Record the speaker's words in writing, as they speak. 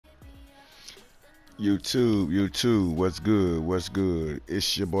YouTube, what's good? What's good?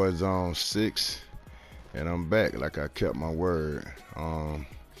 It's your boy Zone 6, and I'm back like I kept my word.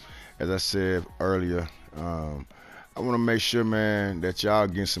 As I said earlier, I want to make sure, man, that y'all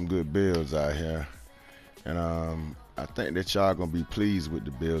getting some good builds out here. And I think that y'all going to be pleased with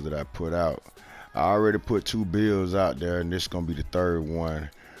the builds that I put out. I already put 2 builds out there, and this going to be the 3rd one.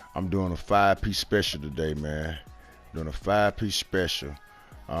 I'm doing a 5-piece special today, man. Doing a 5-piece special.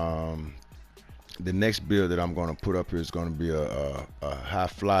 The next build that I'm going to put up here is going to be a high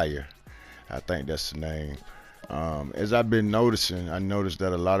flyer. I think that's the name. As I've been noticing, I noticed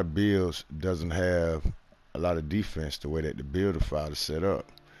that a lot of builds doesn't have a lot of defense the way that the builder file is set up.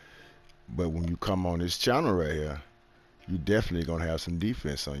 But when you come on this channel right here, you definitely going to have some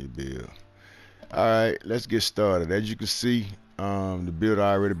defense on your build. Alright, let's get started. As you can see, the build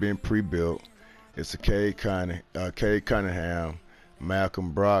already been pre-built. It's a Cade Cunningham,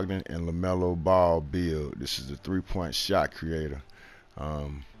 Malcolm Brogdon, and LaMelo Ball build. This is a 3-point shot creator.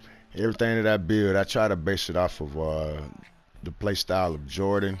 Everything that I build, I try to base it off of the play style of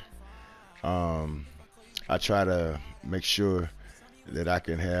Jordan. I try to make sure that I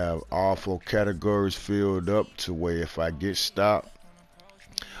can have all 4 categories filled up to where if I get stopped,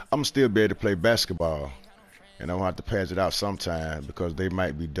 I'm still be able to play basketball. And I don't have to pass it out sometime because they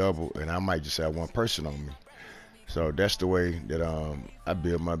might be double and I might just have one person on me. So that's the way that I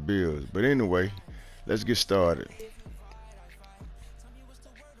build my builds. But anyway, let's get started.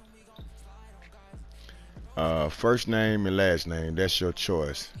 First name and last name, that's your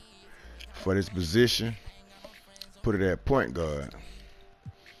choice. For this position, put it at point guard.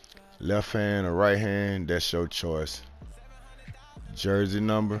 Left hand or right hand, that's your choice. Jersey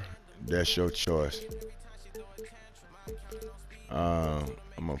number, that's your choice.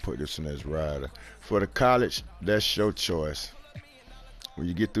 I'm gonna put this in as rider. For the college, that's your choice. When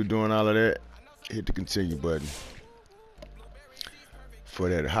you get through doing all of that, hit the continue button. For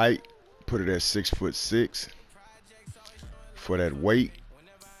that height, put it at 6'6". For that weight,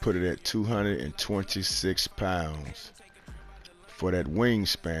 put it at 226 pounds. For that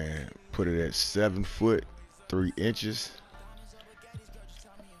wingspan, put it at 7 foot 3 inches.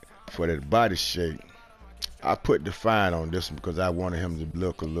 For that body shape, I put define on this one because I wanted him to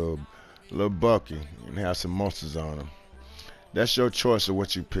look a little bulky and have some muscles on him. That's your choice of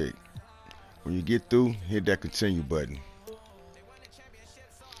what you pick. When you get through, hit that continue button.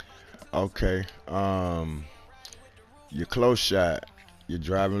 Okay, your close shot, your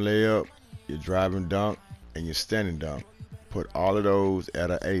driving layup, your driving dunk, and your standing dunk. Put all of those at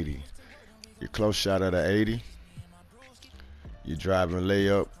a 80. Your close shot at a 80. Your driving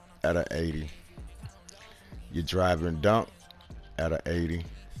layup at a 80. Your driving dunk at a 80.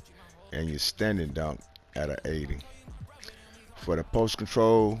 And your standing dunk at a 80. For the post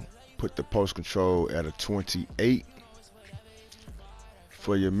control, put the post control at a 28.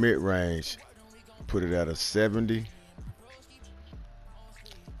 For your mid range, put it at a 70.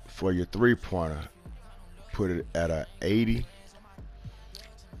 For your 3-pointer, put it at a 80.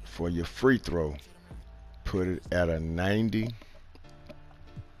 For your free throw, put it at a 90.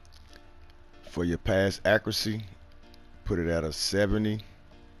 For your pass accuracy, put it at a 70.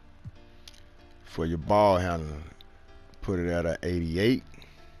 For your ball handling, put it at a 88.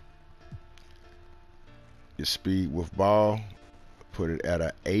 Your speed with ball, put it at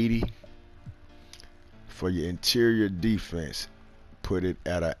a 80. For your interior defense, put it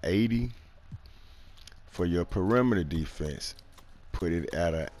at a 80. For your perimeter defense, put it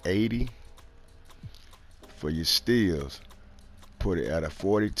at a 80. For your steals, put it at a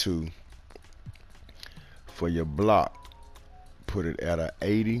 42. For your block, put it at a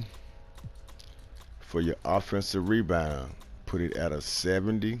 80. For your offensive rebound, put it at a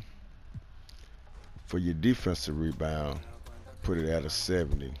 70. For your defensive rebound, put it at a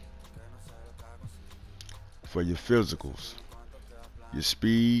 70. For your physicals, your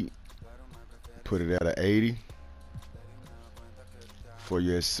speed, put it at a 80. For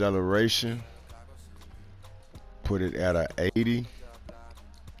your acceleration, put it at a 80.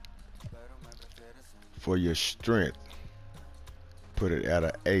 For your strength, put it at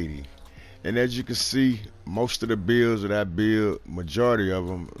a 80. And as you can see, most of the builds that I build, majority of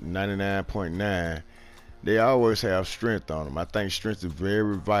them, 99.9, they always have strength on them. I think strength is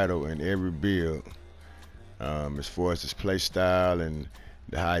very vital in every build, as far as his play style and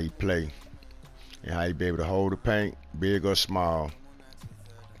how you play and how you be able to hold the paint, big or small.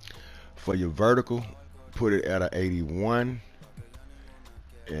 For your vertical, put it at a 81.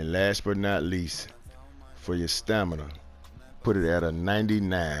 And last but not least, for your stamina, put it at a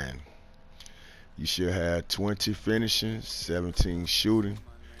 99. You should have 20 finishing, 17 shooting,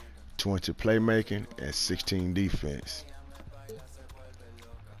 20 playmaking, and 16 defense.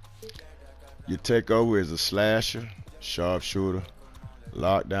 Your takeover is a slasher, sharpshooter,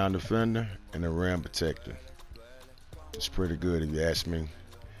 lockdown defender, and a rim protector. It's pretty good if you ask me.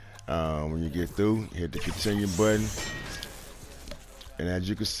 When you get through, hit the continue button. And as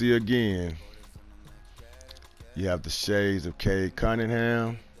you can see again, you have the shades of Cade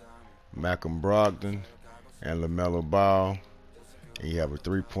Cunningham, Malcolm Brogdon, and LaMelo Ball. And you have a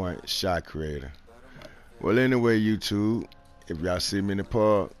three-point shot creator. Well, anyway, YouTube, if y'all see me in the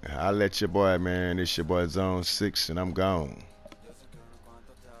park, I'll let your boy, man. It's your boy Zone 6, and I'm gone.